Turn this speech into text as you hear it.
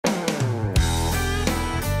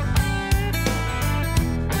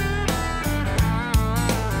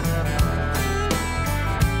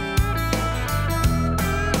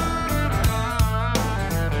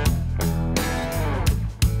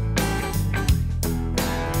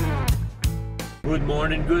Good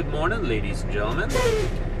morning, ladies and gentlemen.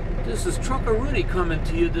 This is Trucker Rudi coming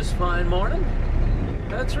to you this fine morning.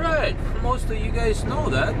 That's right, most of you guys know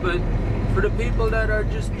that, but for the people that are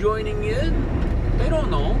just joining in, they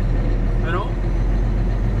don't know, you know.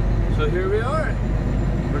 So here we are.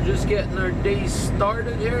 We're just getting our day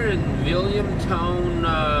started here in Williamstown,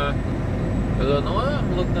 Illinois.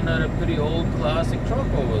 I'm looking at a pretty old classic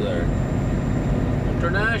truck over there.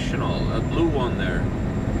 International, that blue one there.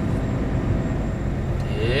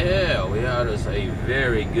 Yeah, we had us a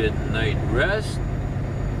very good night rest,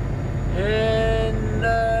 and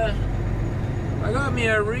I got me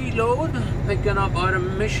a reload picking up out of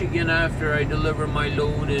Michigan after I deliver my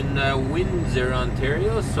load in Windsor,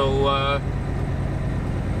 Ontario. So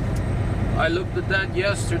I looked at that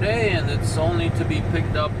yesterday, and it's only to be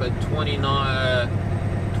picked up at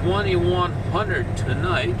 2100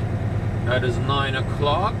 tonight. That is 9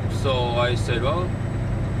 o'clock. So I said, well,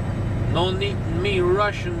 no need me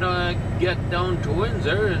rushing to get down to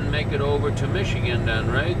Windsor and make it over to Michigan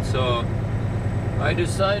then, right? So I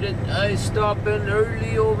decided I stop in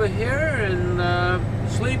early over here and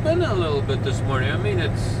sleep in a little bit this morning. I mean,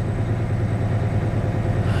 it's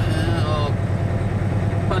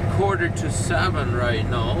about 6:45 right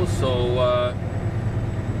now, so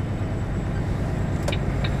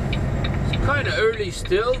it's kind of early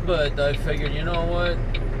still, but I figured, you know what,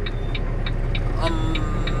 I'm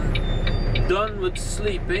done with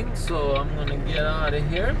sleeping, so I'm gonna get out of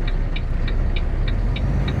here.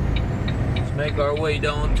 Let's make our way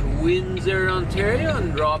down to Windsor, Ontario,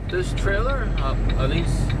 and drop this trailer. At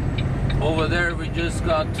least over there we just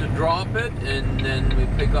got to drop it, and then we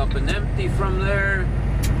pick up an empty from there,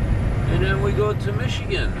 and then we go to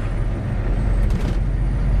Michigan.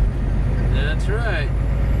 That's right.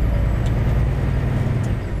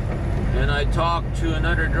 And I talked to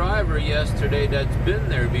another driver yesterday that's been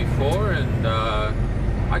there before, and I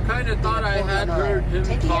kind of thought I had heard him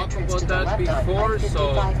talk about that before,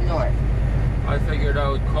 so I figured I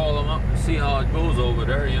would call him up and see how it goes over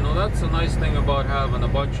there. You know, that's a nice thing about having a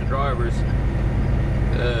bunch of drivers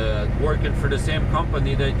working for the same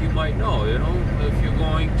company that you might know. You know, if you're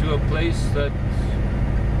going to a place that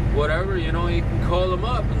whatever, you know, you can call them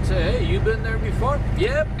up and say, hey, you been there before?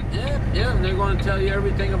 Yep, and they're going to tell you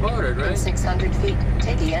everything about it, right? In 600 feet,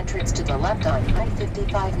 take the entrance to the left on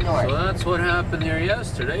I-55 North. So that's what happened here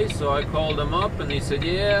yesterday. So I called him up, and he said,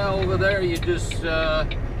 yeah, over there, you just,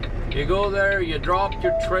 you go there, you drop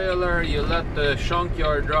your trailer, you let the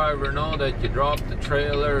junkyard driver know that you dropped the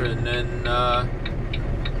trailer, and then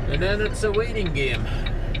it's a waiting game.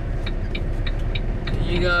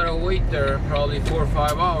 You gotta wait there probably 4 or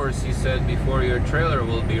 5 hours, he said, before your trailer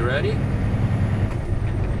will be ready.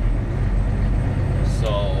 So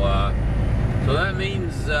that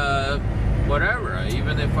means whatever,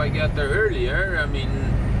 even if I get there earlier, I mean,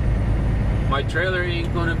 my trailer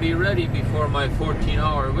ain't gonna be ready before my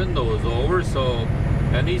 14-hour window is over. So,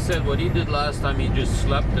 and he said what he did last time, he just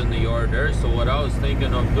slept in the yard there. So what I was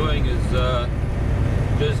thinking of doing is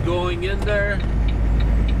just going in there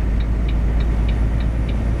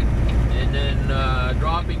and then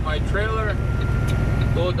dropping my trailer,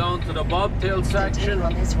 go down to the bobtail section, Continue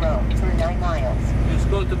on this road for 9 miles. just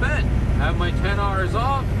go to bed, have my 10 hours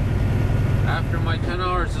off. After my 10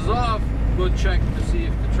 hours is off, go check to see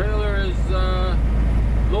if the trailer is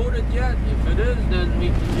loaded yet. If it is, then we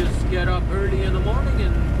can just get up early in the morning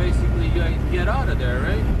and basically get out of there,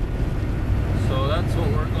 right? So that's what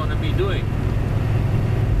we're going to be doing.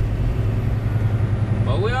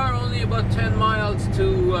 But we are only about 10 miles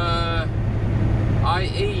to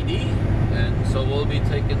I-80, and so we'll be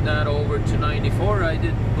taking that over to 94. I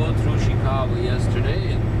didn't go through Chicago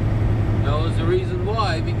yesterday, and that was the reason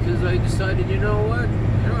why, because I decided, you know what,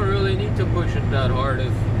 I don't really need to push it that hard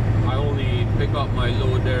if I only pick up my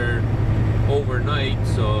load there overnight,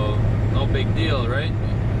 so no big deal, right?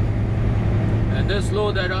 And this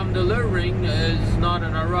load that I'm delivering is not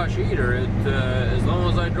in a rush either. As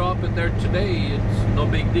long as I drop it there today, it's no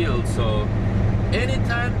big deal. So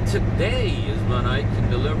anytime today is when I can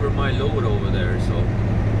deliver my load over there. So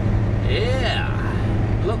yeah,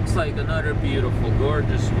 looks like another beautiful,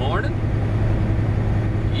 gorgeous morning.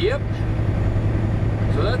 Yep.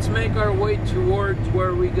 So let's make our way towards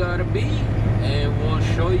where we gotta be, and we'll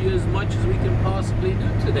show you as much as we can possibly do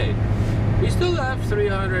today. We still have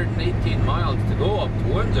 318 miles to go up to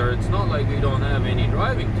Windsor. It's not like we don't have any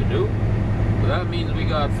driving to do. So that means we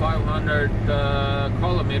got 500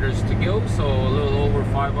 kilometers to go, so a little over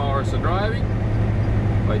 5 hours of driving.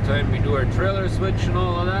 By the time we do our trailer switch and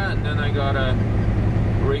all of that, and then I gotta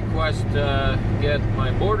request get my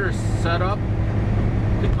border set up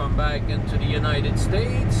to come back into the United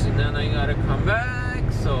States, and then I gotta come back.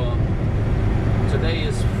 So today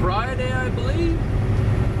is Friday, I believe.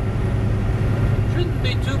 Shouldn't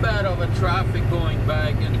be too bad of a traffic going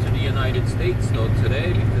back into the United States though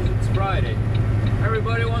today, because it's Friday.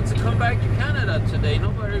 Everybody wants to come back to Canada today.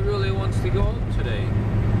 Nobody really wants to go home today.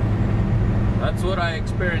 That's what I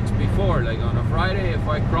experienced before. Like on a Friday, if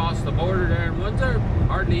I crossed the border there in Windsor,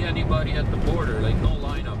 hardly anybody at the border, like no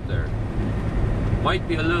line up there. Might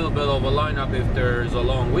be a little bit of a lineup if there's a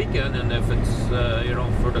long weekend and if it's, you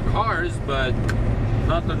know, for the cars, but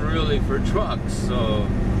nothing really for trucks. So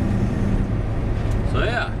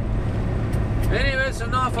yeah. Anyways,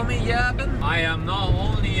 enough of me yapping. I am now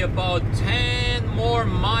only about 10 more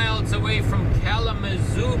miles away from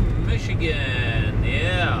Kalamazoo, Michigan.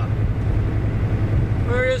 Yeah.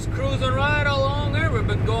 We're just cruising right along here. We've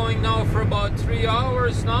been going now for about 3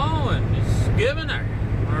 hours now and just giving her.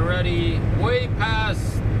 We're already way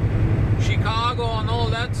past Chicago and all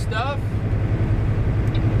that stuff.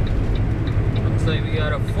 Looks like we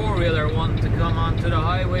got a four-wheeler one to come onto the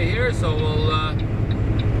highway here, so we'll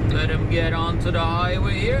let him get onto the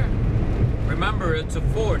highway here. Remember, it's a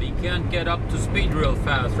Ford. He can't get up to speed real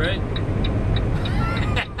fast, right?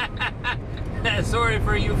 Sorry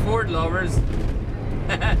for you Ford lovers.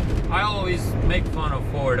 I always make fun of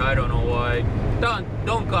Ford. I don't know why.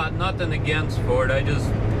 Don't got nothing against Ford. I just,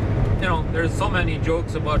 you know, there's so many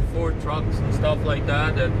jokes about Ford trucks and stuff like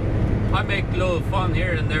that that I make a little fun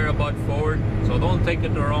here and there about Ford. So don't take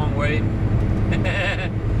it the wrong way.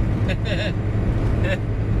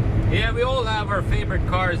 Yeah, we all have our favorite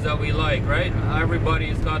cars that we like, right?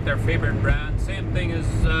 Everybody's got their favorite brand. Same thing as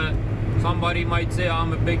somebody might say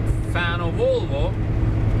I'm a big fan of Volvo.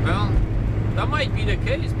 Well, that might be the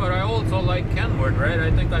case, but I also like Kenworth, right?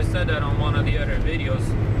 I think I said that on one of the other videos,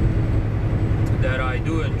 that I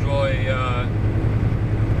do enjoy a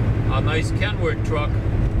nice Kenworth truck.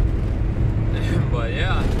 But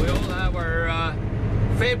yeah, we all have our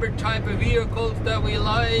favorite type of vehicles that we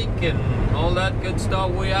like and all that good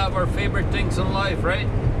stuff. We have our favorite things in life, right?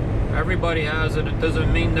 Everybody has it. It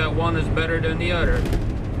doesn't mean that one is better than the other.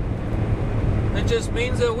 It just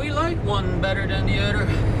means that we like one better than the other.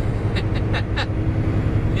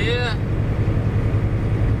 Yeah.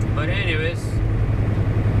 But anyways,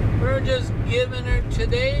 we're just giving her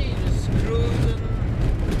today, just cruising,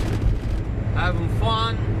 having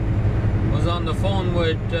fun. Was on the phone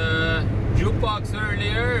with Jukebox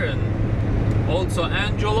earlier and also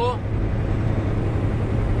Angelo.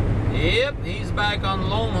 Yep, he's back on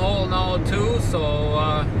long haul now too, so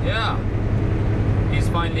yeah. He's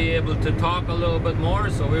finally able to talk a little bit more,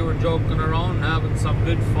 so we were joking around, having some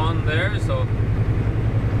good fun there, so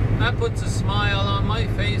that puts a smile on my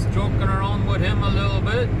face, joking around with him a little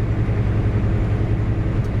bit.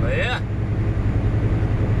 But yeah,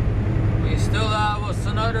 we still have us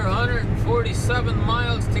another 147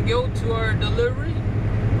 miles to go to our delivery.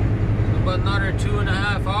 So about another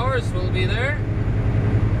 2.5 hours we'll be there,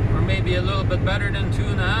 or maybe a little bit better than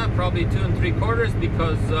 2.5, probably 2 3/4,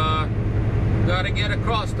 because gotta get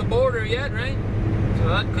across the border yet, right? So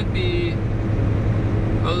that could be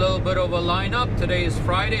a little bit of a lineup. Today is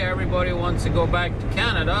Friday. Everybody wants to go back to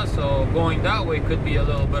Canada, so going that way could be a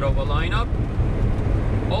little bit of a lineup.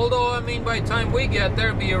 Although, I mean, by the time we get there,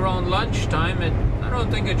 it'll be around lunchtime. I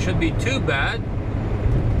don't think it should be too bad.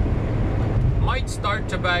 Might start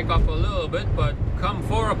to back up a little bit, but come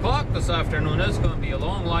 4 o'clock this afternoon, there's going to be a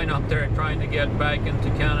long line up there trying to get back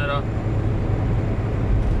into Canada.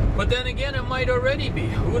 But then again, it might already be.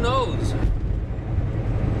 Who knows?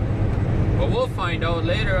 But we'll find out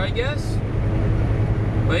later, I guess.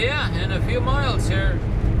 But yeah, in a few miles here.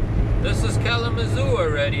 This is Kalamazoo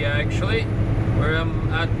already, actually. Where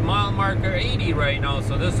I'm at mile marker 80 right now,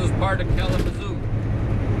 so this is part of Kalamazoo.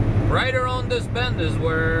 Right around this bend is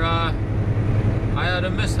where I had a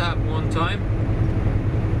mishap one time.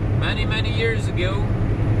 Many years ago.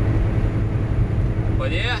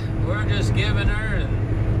 But yeah, we're just giving her and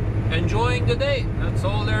enjoying the day. That's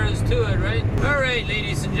all there is to it, right? Alright,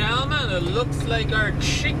 ladies and gentlemen, it looks like our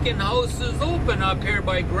chicken house is open up here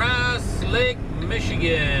by Grass Lake,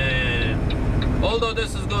 Michigan. Although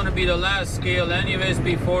this is going to be the last scale anyways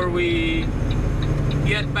before we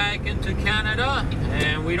get back into Canada,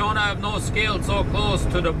 and we don't have no scale so close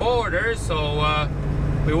to the border, so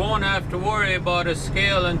we won't have to worry about a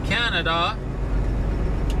scale in Canada.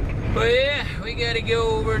 But yeah, we gotta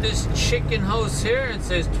go over this chicken house here. It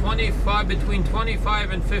says between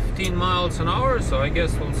 25 and 15 miles an hour, so I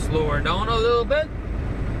guess we'll slow her down a little bit.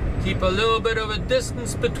 Keep a little bit of a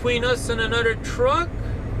distance between us and another truck.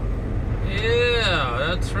 Yeah,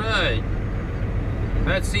 that's right.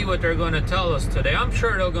 Let's see what they're going to tell us today. I'm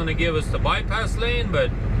sure they're going to give us the bypass lane, but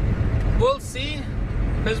we'll see.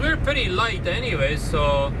 Because we're pretty light anyway,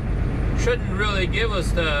 so shouldn't really give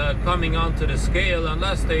us the coming onto the scale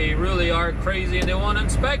unless they really are crazy and they want to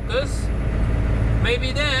inspect us.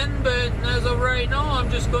 Maybe then, but as of right now,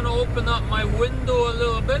 I'm just going to open up my window a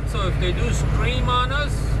little bit, so if they do scream on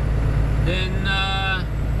us, then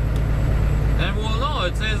we'll know.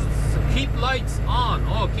 It says keep lights on.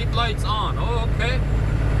 Oh, keep lights on. Oh, okay.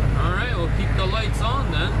 Alright, we'll keep the lights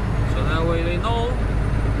on then, so that way they know.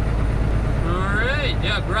 Alright,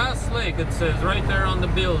 yeah, Grass Lake, it says right there on the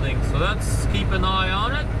building, so let's keep an eye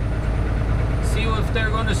on it. See if they're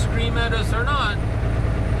going to scream at us or not.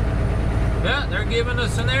 Yeah, they're giving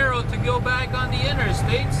us an arrow to go back on the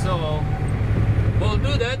interstate, so we'll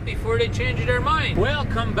do that before they change their mind.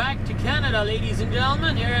 Welcome back to Canada, ladies and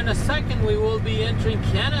gentlemen. Here in a second we will be entering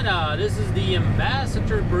Canada. This is the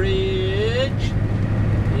Ambassador Bridge.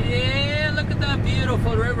 Yeah, look at that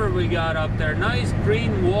beautiful river we got up there. Nice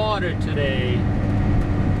green water today.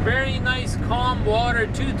 Very nice calm water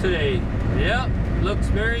too today. Yep, looks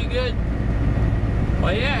very good.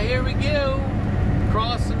 Well, yeah, here we go.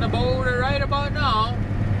 Crossing the border right about now.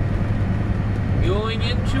 Going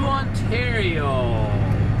into Ontario.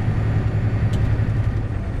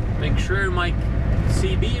 Make sure my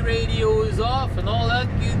CB radio is off and all that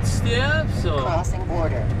good stuff. So Crossing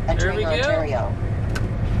border. There we go. Ontario.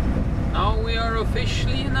 Now we are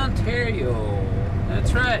officially in Ontario.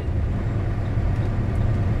 That's right.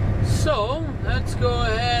 So let's go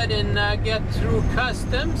ahead and get through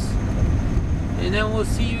customs, and then we'll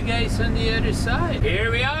see you guys on the other side.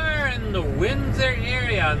 Here we are in the Windsor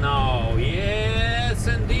area now. Yes,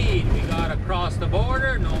 indeed. We gotta cross the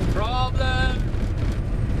border, no problem.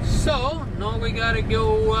 So now we gotta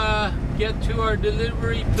go get to our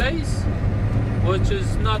delivery place, which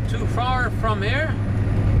is not too far from here.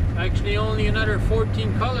 Actually only another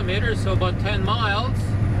 14 kilometers, so about 10 miles.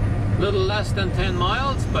 A little less than 10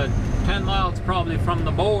 miles, but 10 miles probably from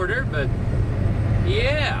the border, but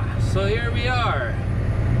yeah, so here we are.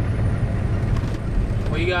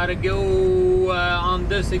 We gotta go on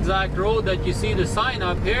this exact road that you see the sign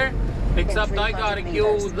up here, except I gotta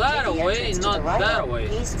go that way, not that way.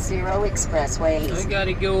 East Zero Expressways. I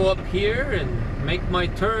gotta go up here and make my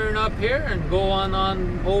turn up here and go on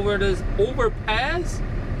over this overpass.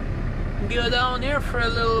 Go down here for a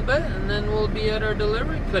little bit, and then we'll be at our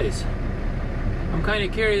delivery place. I'm kind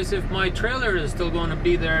of curious if my trailer is still going to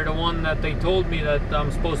be there, the one that they told me that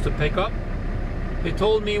I'm supposed to pick up. They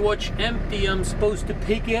told me which empty I'm supposed to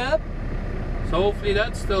pick up, so hopefully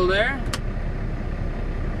that's still there.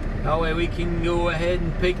 That way we can go ahead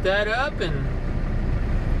and pick that up, and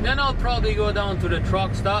then I'll probably go down to the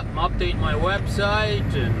truck stop and update my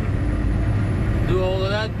website and do all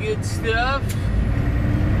of that good stuff,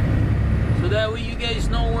 so that way you guys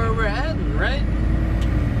know where we're heading, right?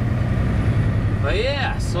 But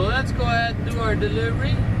yeah, so let's go ahead and do our delivery,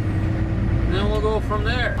 and then we'll go from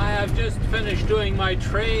there. I have just finished doing my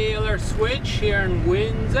trailer switch here in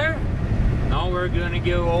Windsor. Now we're gonna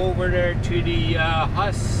go over there to the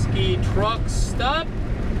Husky truck stop,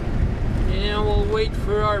 and we'll wait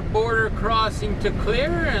for our border crossing to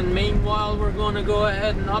clear, and meanwhile we're gonna go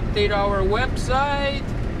ahead and update our website.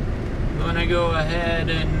 I'm gonna go ahead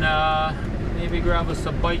and maybe grab us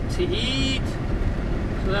a bite to eat,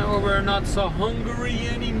 so that way we're not so hungry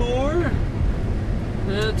anymore.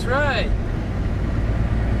 That's right.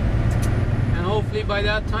 And hopefully by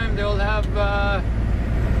that time they'll have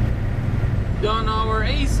done our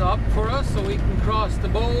ace up for us so we can cross the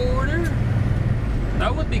border.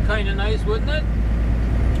 That would be kind of nice, wouldn't it?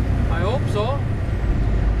 I hope so.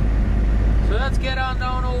 So let's get on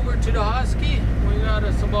down over to the Husky. We got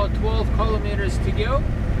us about 12 kilometers to go.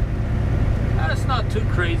 That's not too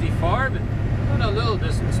crazy far, but got a little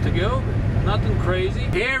distance to go, but nothing crazy.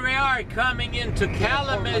 Here we are coming into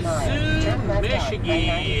Kalamazoo,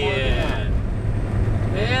 Michigan.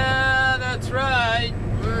 Yeah, that's right.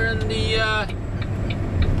 We're in the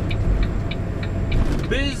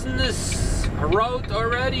business route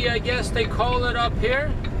already, I guess they call it up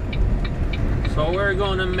here. So we're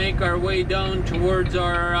gonna make our way down towards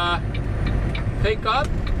our pickup.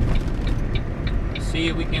 See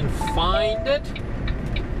if we can find it.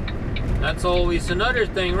 That's always another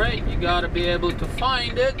thing, right? You gotta be able to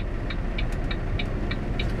find it.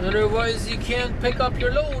 Otherwise you can't pick up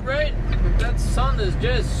your load, right? That sun is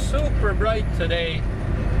just super bright today.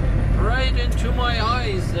 Right into my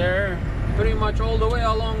eyes there. Pretty much all the way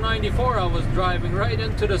along 94 I was driving right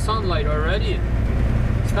into the sunlight already.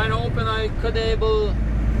 It's kind of hoping I could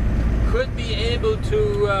be able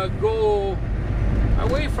to go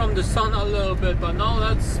away from the sun a little bit, but now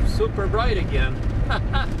that's super bright again.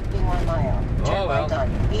 1 mile. Turn right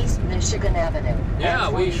on East Michigan Avenue. Yeah,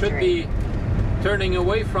 we should be turning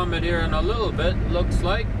away from it here in a little bit, looks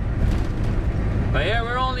like. But yeah,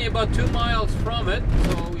 we're only about 2 miles from it,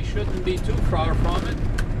 so we shouldn't be too far from it.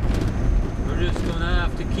 We're just gonna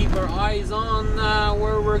have to keep our eyes on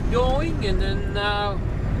where we're going, and then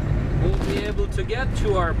we'll be able to get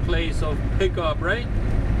to our place of pickup, right?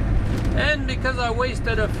 And because I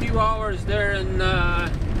wasted a few hours there in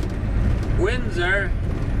Windsor,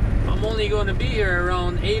 I'm only going to be here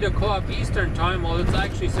around 8 o'clock Eastern time. Well, it's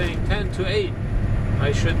actually saying 10 to 8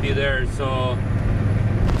 I should be there, so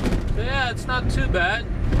yeah, it's not too bad.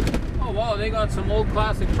 Oh wow, they got some old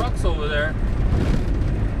classic trucks over there.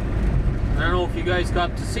 I don't know if you guys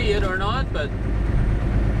got to see it or not, but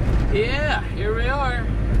yeah, here we are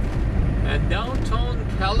in downtown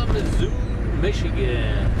Kalamazoo,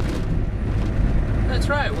 Michigan. That's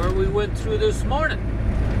right, where we went through this morning.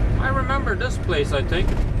 I remember this place, I think.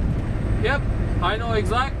 Yep, I know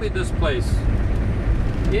exactly this place.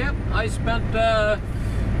 Yep, I spent a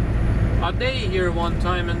day here one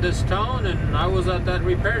time in this town, and I was at that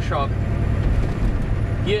repair shop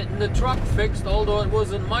getting the truck fixed, although it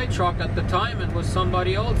wasn't my truck at the time, it was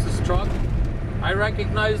somebody else's truck. I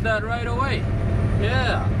recognized that right away.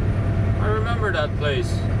 Yeah, I remember that place.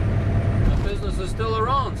 The business is still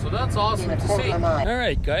around, so that's awesome to see.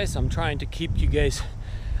 Alright guys, I'm trying to keep you guys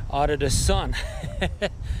out of the sun.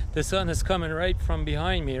 The sun is coming right from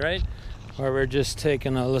behind me, right? Where we're just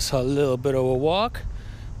taking a little bit of a walk.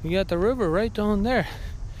 We got the river right down there.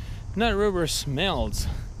 And that river smells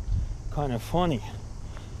kind of funny.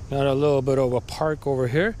 Got a little bit of a park over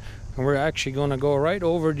here, and we're actually going to go right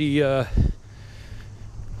over the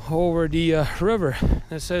river.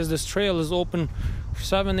 It says this trail is open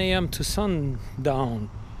 7 a.m. to sundown,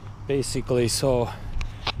 basically. So,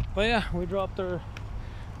 but yeah, we dropped our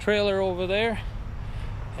trailer over there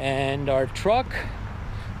and our truck,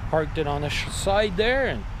 parked it on the side there,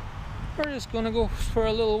 and we're just gonna go for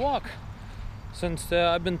a little walk, since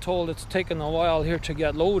I've been told it's taken a while here to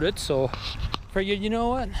get loaded. So figured, you know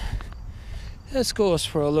what, let's go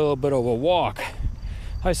for a little bit of a walk.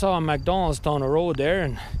 I saw a McDonald's down the road there,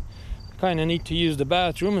 and kind of need to use the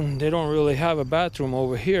bathroom, and they don't really have a bathroom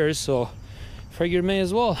over here, so figured may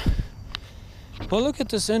as well. Well, look at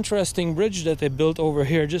this interesting bridge that they built over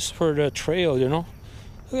here just for the trail, you know.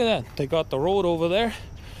 Look at that, they got the road over there.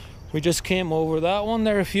 We just came over that one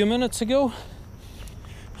there a few minutes ago.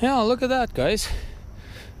 Yeah, look at that, guys.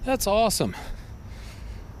 That's awesome.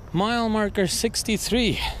 Mile marker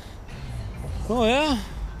 63. Oh yeah,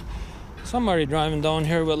 somebody driving down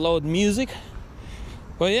here with loud music.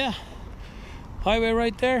 But yeah, highway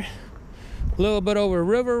right there, a little bit over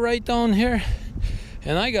river right down here,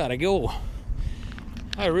 and I gotta go.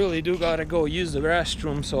 I really do gotta go use the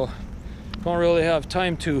restroom, so don't really have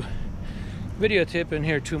time to videotape in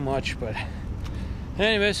here too much. But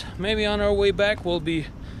anyways, maybe on our way back we'll be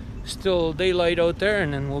still daylight out there,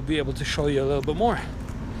 and then we'll be able to show you a little bit more.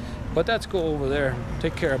 But let's go over there and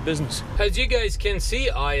take care of business. As you guys can see,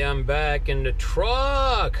 I am back in the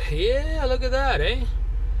truck. Yeah, look at that, eh?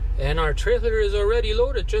 And our trailer is already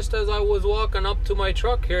loaded. Just as I was walking up to my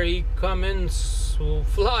truck here, he come in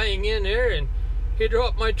flying in here, and he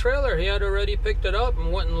dropped my trailer. He had already picked it up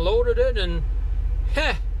and went and loaded it, and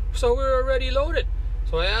so we're already loaded.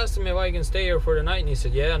 So I asked him if I can stay here for the night, and he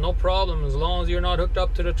said, yeah, no problem. As long as you're not hooked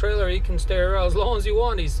up to the trailer, you can stay here as long as you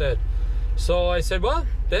want, he said. So I said, well,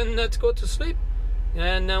 then let's go to sleep,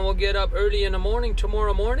 and then we'll get up early in the morning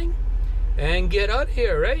tomorrow morning and get out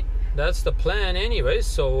here, right? That's the plan anyways.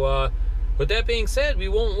 So with that being said, we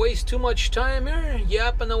won't waste too much time here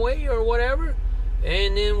yapping away or whatever,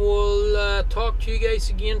 and then we'll talk to you guys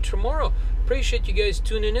again tomorrow. Appreciate you guys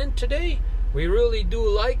tuning in today. We really do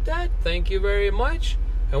like that. Thank you very much,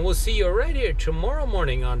 and we'll see you right here tomorrow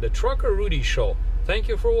morning on the Trucker Rudi Show. Thank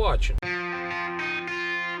you for watching.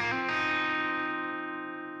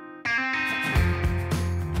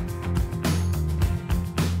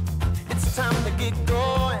 It's time to get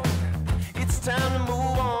going. It's time to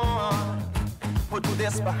move on. Put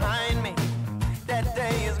this behind me. That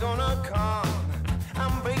day is gonna come.